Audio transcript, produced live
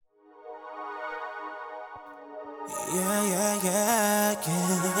Yeah, yeah, yeah,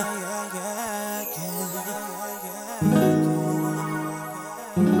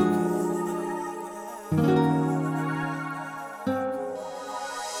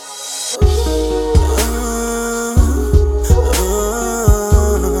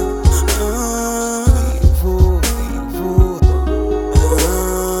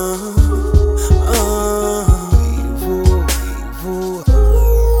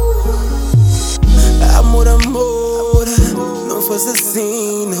 Amor, amor, não faz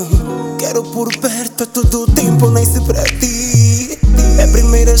assim, não. Quero por perto a todo tempo, nem se para ti. É a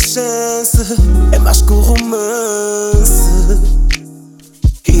primeira chance, é mais que um romance.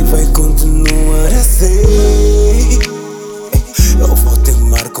 E vai continuar assim. Eu vou te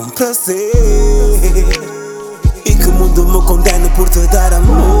amar com prazer. E que o mundo me condene por te dar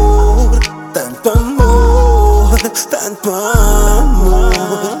amor. Tanto amor, tanto amor.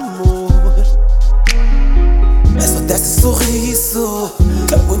 É só desse sorriso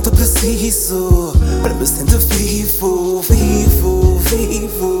que é muito preciso para me sentir vivo, vivo,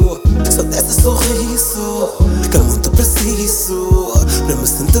 vivo. Só desse sorriso que é muito preciso para me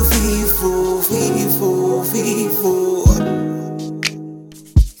sentir vivo, vivo, vivo.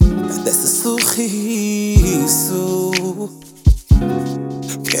 É desse sorriso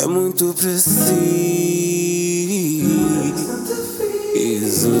que é muito preciso.